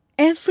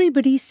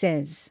Everybody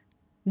says,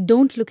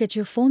 don't look at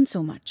your phone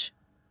so much.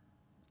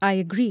 I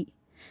agree.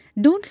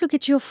 Don't look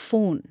at your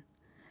phone.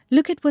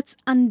 Look at what's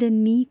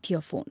underneath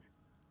your phone.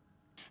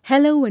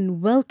 Hello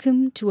and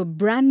welcome to a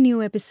brand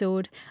new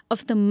episode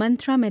of the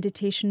Mantra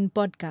Meditation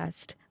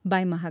Podcast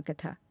by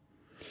Mahakatha.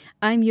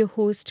 I'm your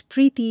host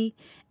Preeti,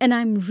 and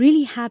I'm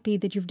really happy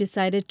that you've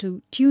decided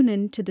to tune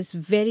in to this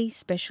very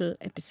special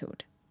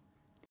episode.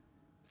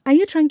 Are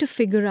you trying to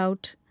figure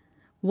out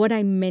what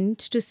I meant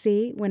to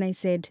say when I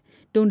said,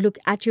 don't look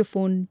at your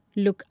phone,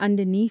 look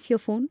underneath your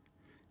phone?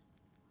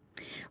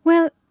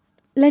 Well,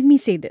 let me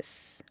say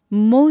this.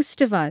 Most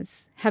of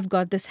us have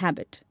got this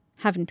habit,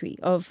 haven't we,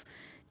 of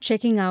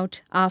checking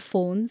out our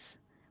phones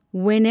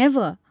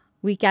whenever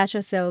we catch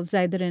ourselves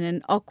either in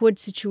an awkward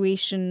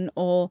situation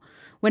or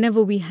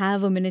whenever we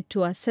have a minute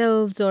to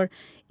ourselves, or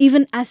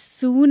even as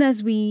soon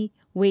as we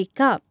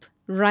wake up,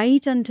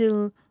 right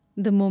until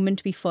the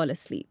moment we fall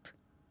asleep.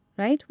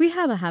 Right? We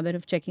have a habit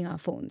of checking our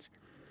phones.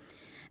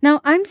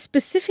 Now, I'm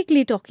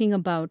specifically talking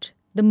about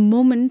the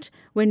moment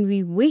when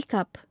we wake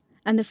up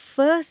and the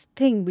first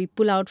thing we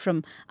pull out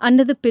from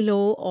under the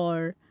pillow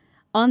or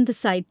on the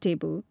side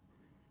table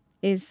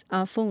is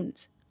our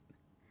phones.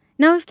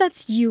 Now, if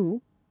that's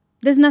you,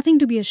 there's nothing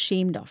to be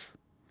ashamed of.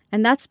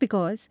 And that's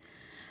because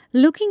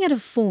looking at a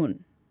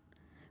phone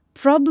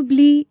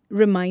probably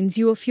reminds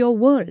you of your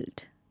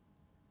world.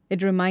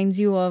 It reminds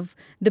you of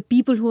the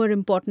people who are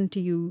important to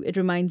you. It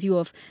reminds you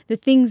of the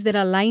things that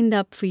are lined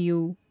up for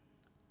you.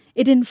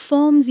 It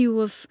informs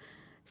you of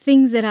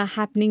things that are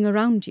happening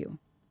around you,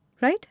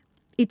 right?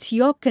 It's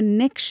your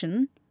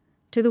connection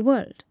to the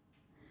world.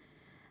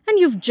 And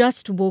you've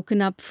just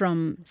woken up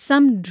from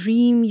some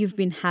dream you've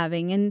been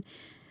having, and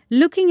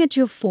looking at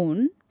your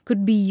phone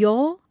could be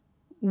your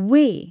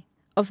way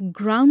of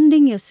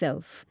grounding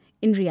yourself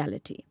in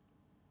reality.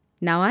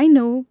 Now, I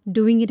know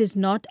doing it is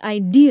not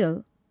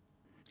ideal.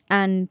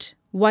 And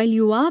while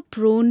you are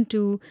prone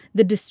to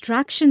the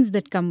distractions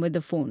that come with the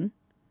phone,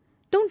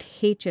 don't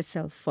hate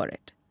yourself for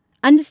it.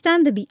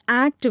 Understand that the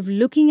act of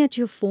looking at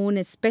your phone,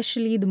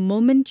 especially the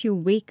moment you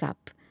wake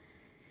up,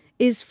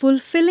 is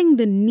fulfilling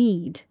the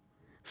need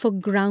for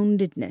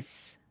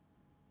groundedness.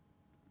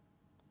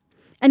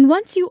 And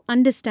once you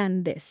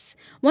understand this,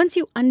 once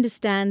you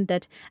understand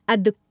that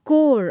at the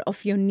core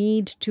of your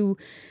need to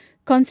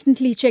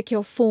constantly check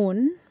your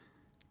phone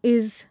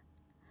is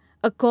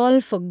a call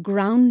for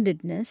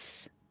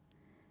groundedness,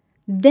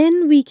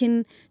 then we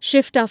can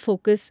shift our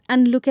focus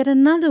and look at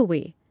another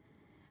way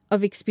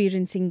of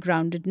experiencing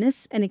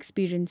groundedness and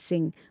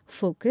experiencing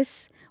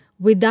focus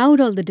without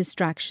all the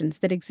distractions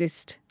that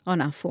exist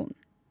on our phone.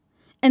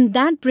 And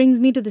that brings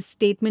me to the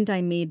statement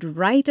I made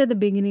right at the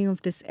beginning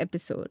of this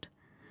episode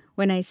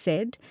when I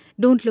said,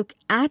 don't look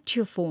at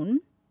your phone,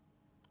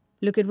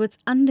 look at what's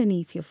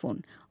underneath your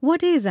phone.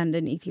 What is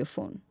underneath your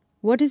phone?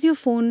 What is your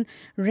phone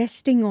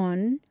resting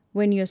on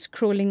when you're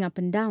scrolling up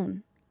and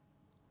down?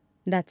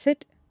 That's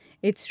it.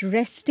 It's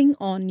resting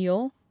on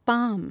your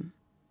palm.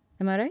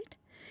 Am I right?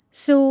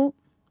 So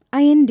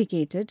I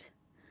indicated,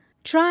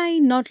 try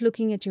not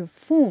looking at your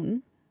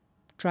phone,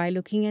 try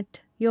looking at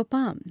your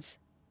palms.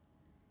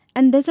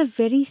 And there's a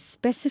very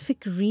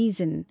specific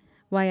reason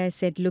why I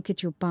said look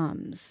at your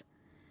palms.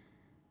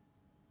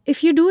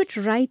 If you do it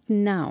right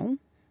now,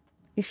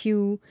 if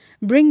you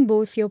bring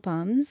both your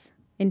palms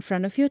in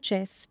front of your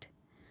chest,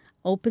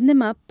 open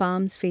them up,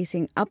 palms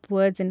facing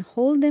upwards, and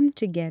hold them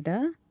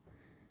together,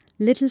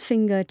 little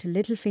finger to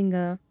little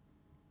finger.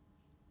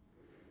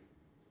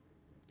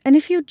 And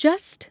if you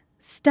just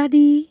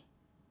study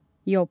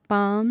your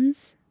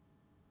palms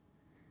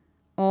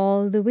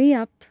all the way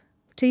up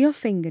to your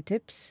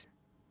fingertips,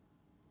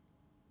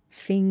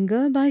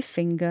 finger by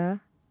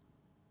finger,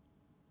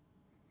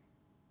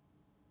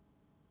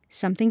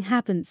 something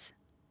happens.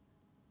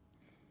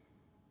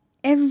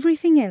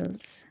 Everything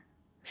else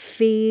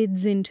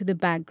fades into the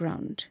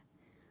background.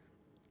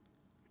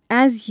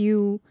 As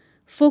you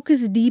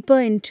focus deeper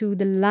into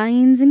the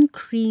lines and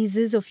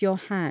creases of your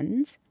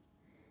hands,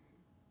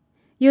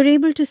 you're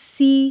able to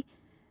see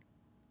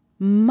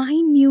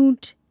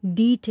minute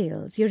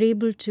details. You're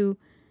able to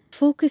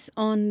focus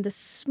on the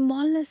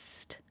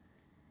smallest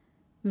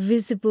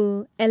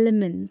visible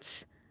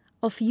elements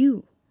of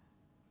you,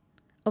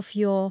 of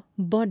your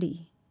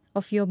body,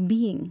 of your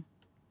being.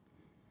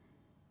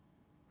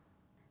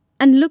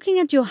 And looking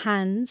at your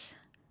hands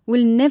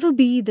will never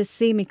be the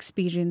same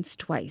experience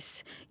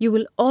twice. You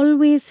will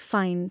always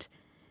find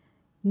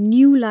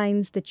new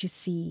lines that you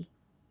see,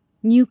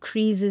 new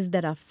creases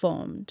that are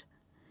formed,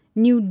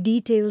 new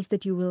details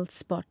that you will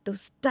spot,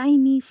 those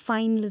tiny,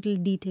 fine little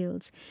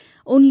details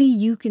only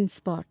you can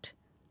spot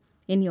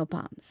in your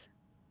palms.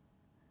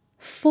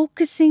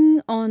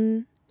 Focusing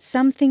on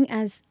something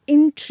as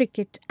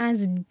intricate,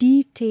 as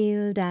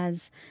detailed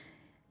as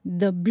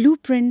the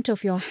blueprint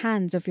of your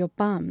hands, of your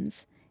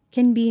palms,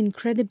 can be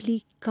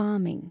incredibly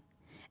calming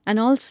and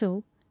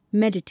also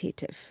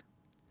meditative.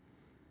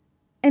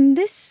 And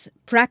this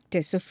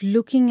practice of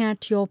looking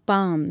at your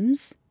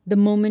palms the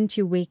moment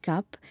you wake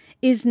up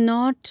is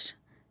not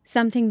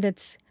something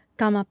that's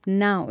come up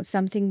now,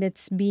 something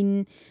that's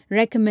been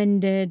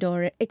recommended or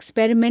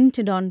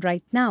experimented on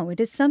right now. It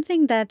is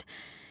something that,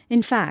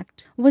 in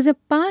fact, was a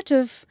part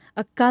of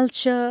a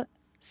culture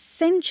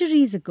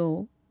centuries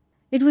ago.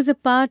 It was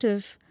a part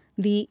of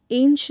the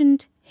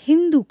ancient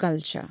Hindu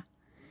culture,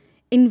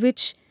 in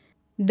which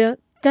the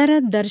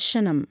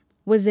Karadarshanam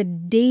was a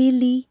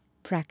daily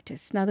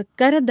practice. Now, the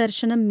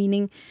Karadarshanam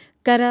meaning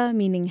Kara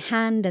meaning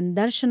hand and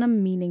Darshanam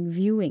meaning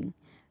viewing,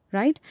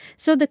 right?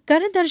 So, the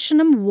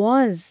Karadarshanam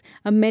was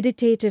a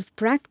meditative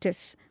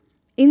practice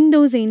in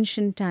those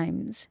ancient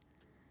times.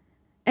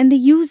 And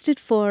they used it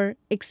for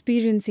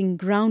experiencing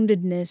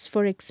groundedness,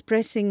 for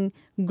expressing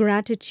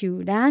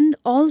gratitude, and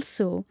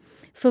also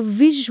for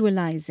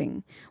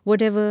visualizing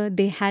whatever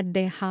they had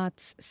their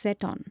hearts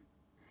set on.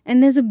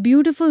 And there's a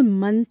beautiful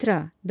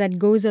mantra that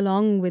goes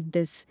along with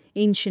this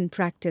ancient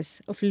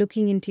practice of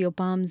looking into your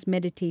palms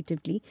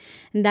meditatively.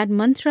 And that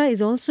mantra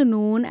is also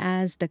known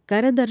as the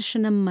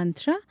Karadarshanam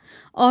mantra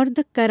or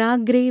the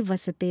Karagre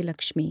Vasate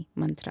Lakshmi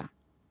mantra.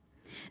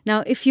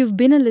 Now, if you've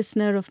been a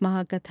listener of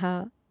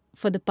Mahakatha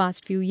for the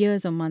past few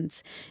years or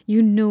months,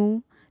 you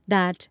know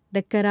that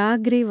the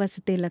Karagre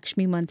Vasate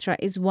Lakshmi mantra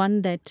is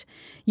one that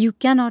you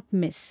cannot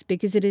miss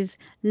because it is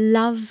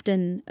loved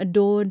and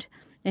adored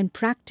and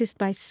practiced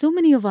by so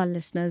many of our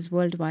listeners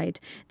worldwide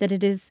that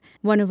it is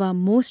one of our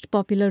most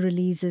popular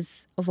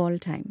releases of all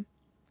time.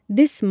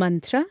 This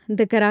mantra,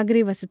 the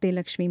Karagre Vasate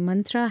Lakshmi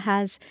mantra,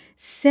 has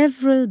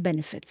several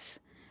benefits.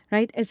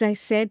 Right? As I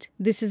said,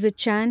 this is a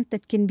chant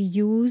that can be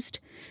used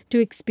to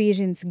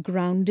experience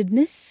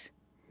groundedness.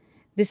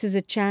 This is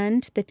a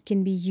chant that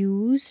can be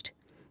used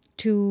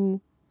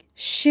to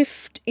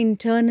shift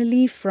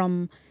internally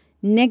from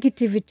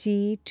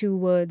negativity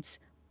towards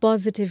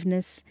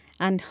positiveness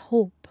and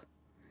hope.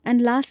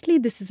 And lastly,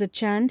 this is a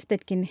chant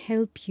that can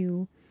help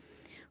you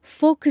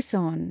focus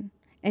on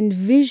and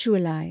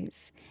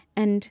visualize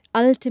and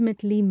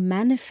ultimately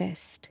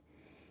manifest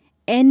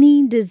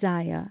any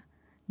desire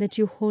that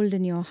you hold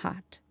in your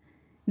heart.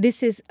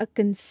 This is a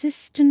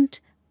consistent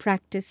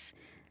practice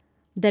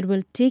that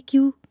will take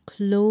you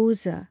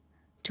closer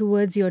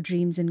towards your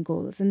dreams and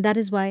goals. And that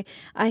is why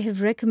I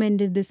have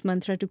recommended this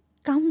mantra to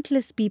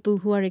countless people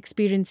who are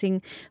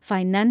experiencing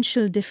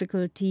financial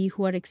difficulty,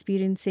 who are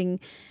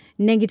experiencing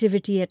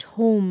negativity at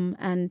home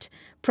and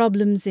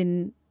problems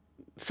in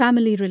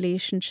family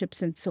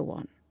relationships and so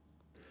on.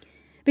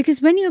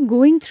 Because when you're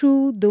going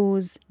through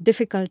those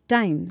difficult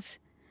times,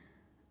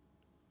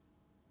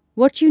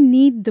 what you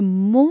need the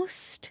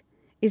most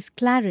is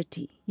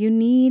clarity. You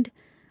need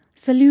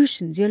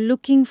solutions. You're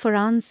looking for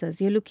answers.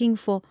 You're looking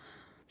for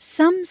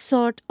some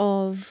sort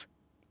of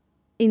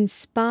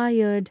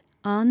inspired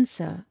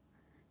answer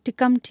to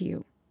come to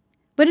you.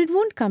 But it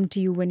won't come to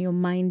you when your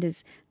mind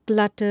is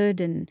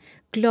cluttered and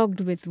clogged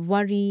with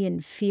worry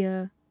and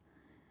fear.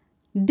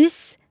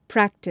 This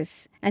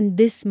practice and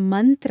this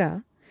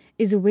mantra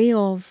is a way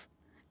of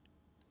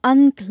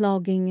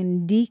unclogging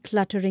and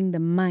decluttering the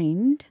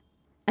mind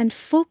and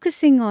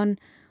focusing on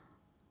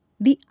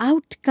the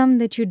outcome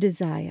that you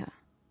desire.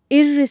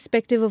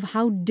 Irrespective of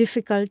how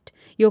difficult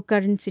your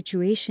current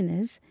situation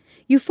is,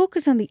 you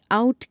focus on the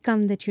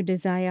outcome that you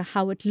desire,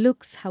 how it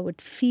looks, how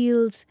it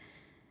feels.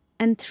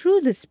 And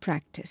through this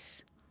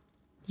practice,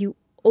 you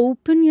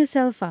open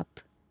yourself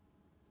up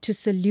to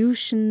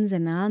solutions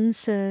and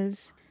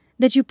answers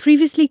that you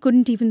previously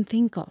couldn't even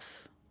think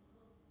of.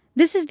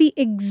 This is the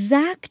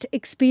exact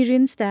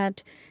experience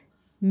that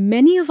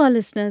many of our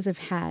listeners have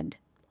had.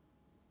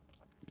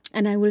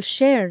 And I will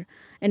share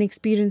an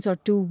experience or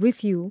two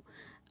with you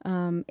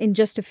in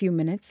just a few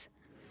minutes.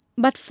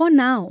 But for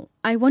now,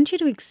 I want you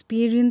to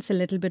experience a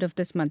little bit of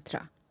this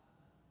mantra.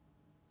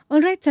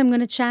 All right, so I'm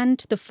going to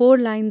chant the 4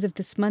 lines of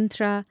this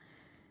mantra,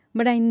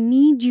 but I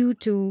need you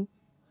to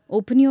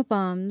open your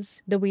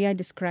palms the way I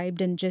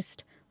described and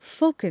just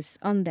focus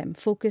on them.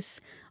 Focus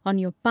on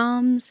your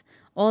palms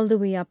all the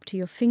way up to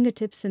your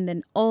fingertips and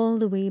then all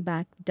the way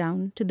back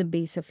down to the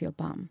base of your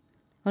palm.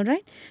 All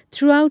right?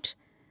 Throughout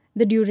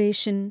the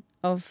duration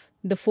of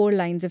the 4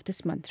 lines of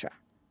this mantra.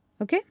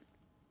 Okay?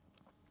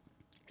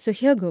 So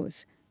here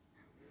goes.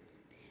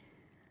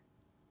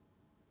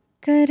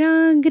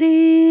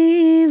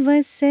 Karagre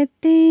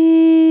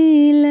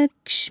Vasate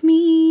Lakshmi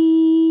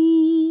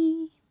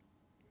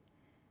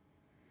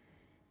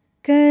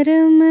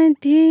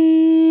Karamadhe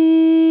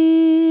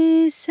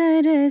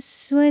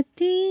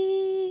Saraswati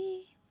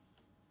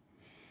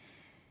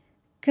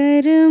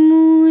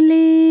Karamule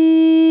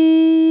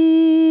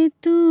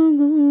Tu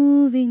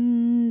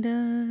Govinda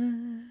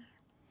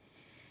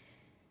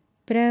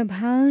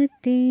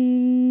Prabhate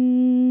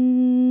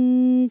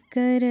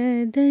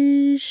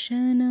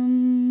Karadarshanam.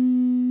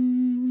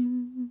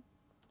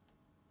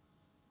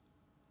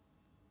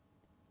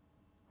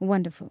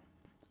 Wonderful.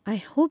 I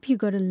hope you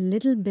got a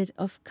little bit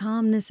of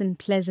calmness and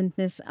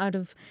pleasantness out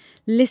of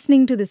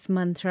listening to this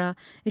mantra.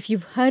 If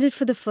you've heard it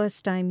for the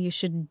first time, you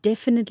should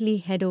definitely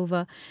head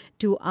over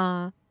to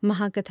our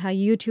Mahakatha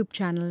YouTube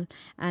channel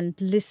and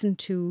listen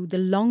to the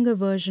longer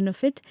version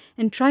of it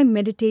and try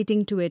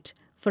meditating to it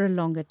for a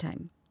longer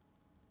time.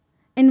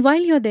 And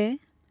while you're there,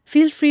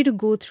 Feel free to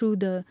go through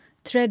the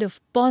thread of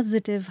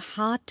positive,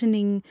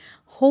 heartening,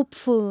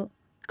 hopeful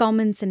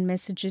comments and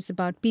messages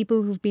about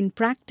people who've been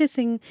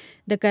practicing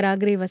the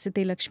Karagre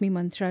Vasate Lakshmi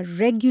mantra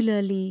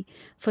regularly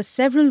for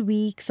several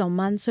weeks or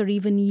months or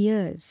even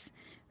years,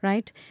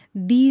 right?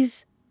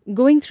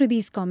 Going through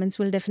these comments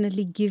will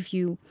definitely give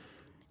you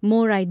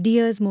more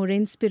ideas, more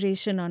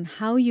inspiration on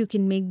how you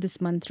can make this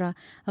mantra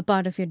a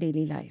part of your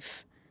daily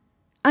life.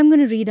 I'm going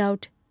to read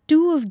out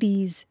 2 of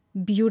these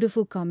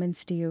beautiful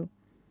comments to you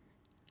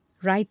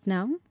right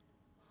now.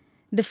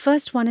 The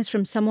first one is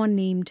from someone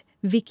named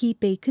Vicky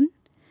Paikin,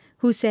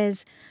 who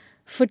says,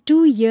 "For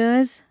 2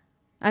 years,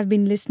 I've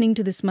been listening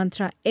to this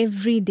mantra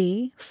every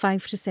day,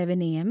 5 to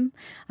 7 a.m.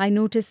 I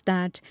noticed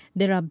that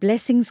there are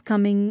blessings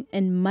coming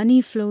and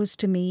money flows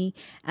to me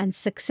and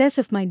success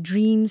of my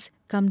dreams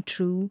come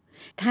true.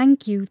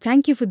 Thank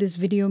you for this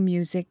video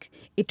music.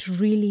 It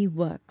really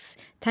works."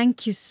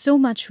 Thank you so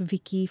much,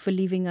 Vicky, for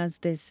leaving us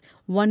this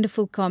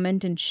wonderful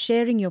comment and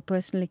sharing your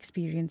personal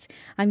experience.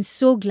 I'm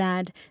so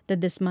glad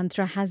that this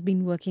mantra has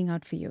been working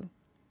out for you.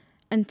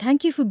 And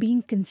thank you for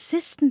being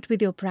consistent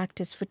with your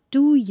practice for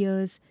 2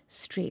 years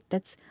straight.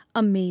 That's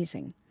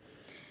amazing.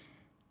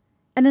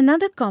 And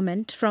another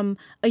comment from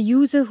a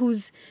user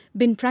who's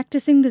been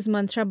practicing this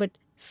mantra but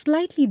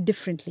slightly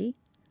differently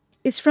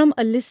is from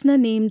a listener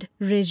named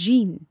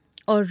Regine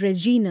or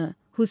Regina,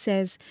 who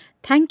says,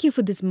 "Thank you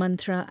for this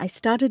mantra. I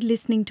started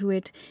listening to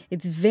it.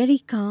 It's very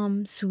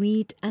calm,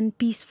 sweet, and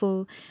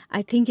peaceful.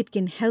 I think it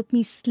can help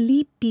me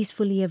sleep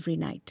peacefully every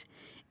night.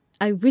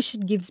 I wish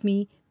it gives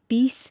me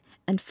peace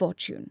and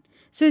fortune."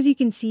 So as you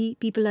can see,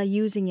 people are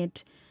using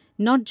it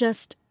not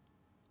just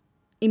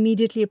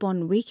immediately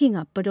upon waking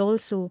up, but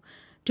also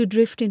to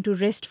drift into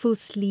restful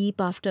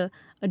sleep after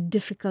a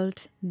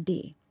difficult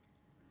day.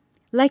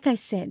 Like I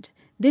said,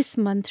 this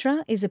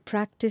mantra is a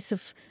practice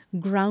of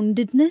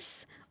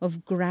groundedness,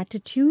 of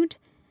gratitude,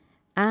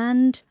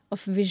 and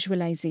of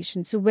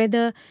visualization. So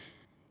whether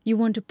you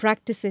want to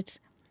practice it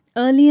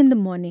early in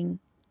the morning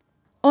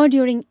or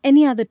during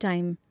any other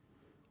time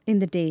in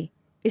the day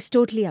is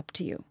totally up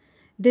to you.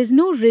 There's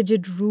no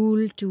rigid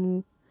rule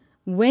to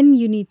when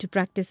you need to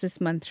practice this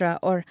mantra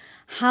or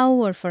how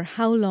or for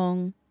how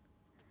long.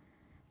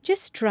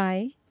 Just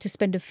try to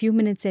spend a few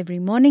minutes every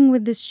morning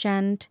with this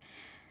chant,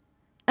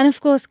 and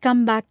of course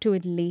come back to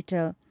it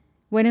later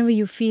whenever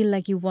you feel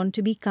like you want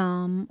to be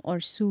calm or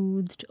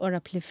soothed or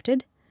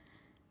uplifted.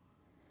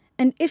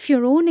 And if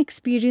your own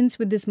experience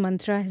with this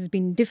mantra has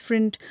been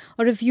different,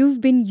 or if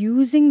you've been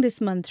using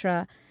this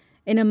mantra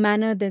in a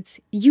manner that's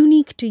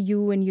unique to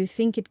you and you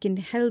think it can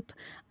help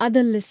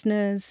other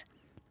listeners,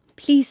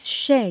 please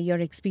share your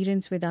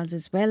experience with us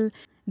as well.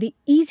 The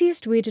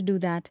easiest way to do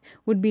that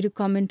would be to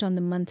comment on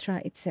the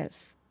mantra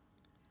itself.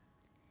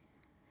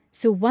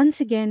 So once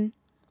again,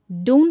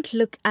 don't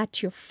look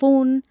at your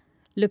phone,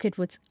 look at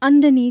what's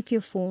underneath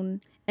your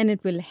phone, and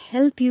it will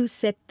help you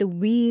set the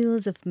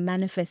wheels of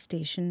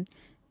manifestation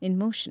in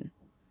motion.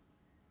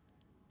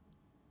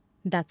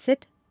 That's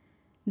it.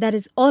 That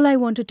is all I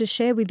wanted to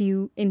share with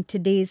you in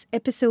today's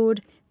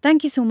episode.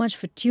 Thank you so much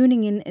for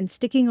tuning in and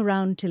sticking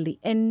around till the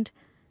end.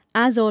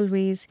 As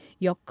always,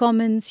 your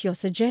comments, your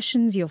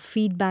suggestions, your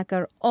feedback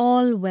are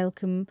all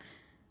welcome.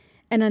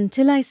 And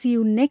until I see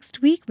you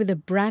next week with a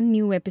brand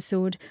new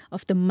episode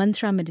of the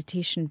Mantra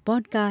Meditation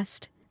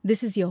Podcast,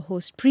 this is your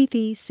host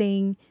Preeti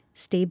saying,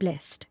 stay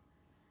blessed.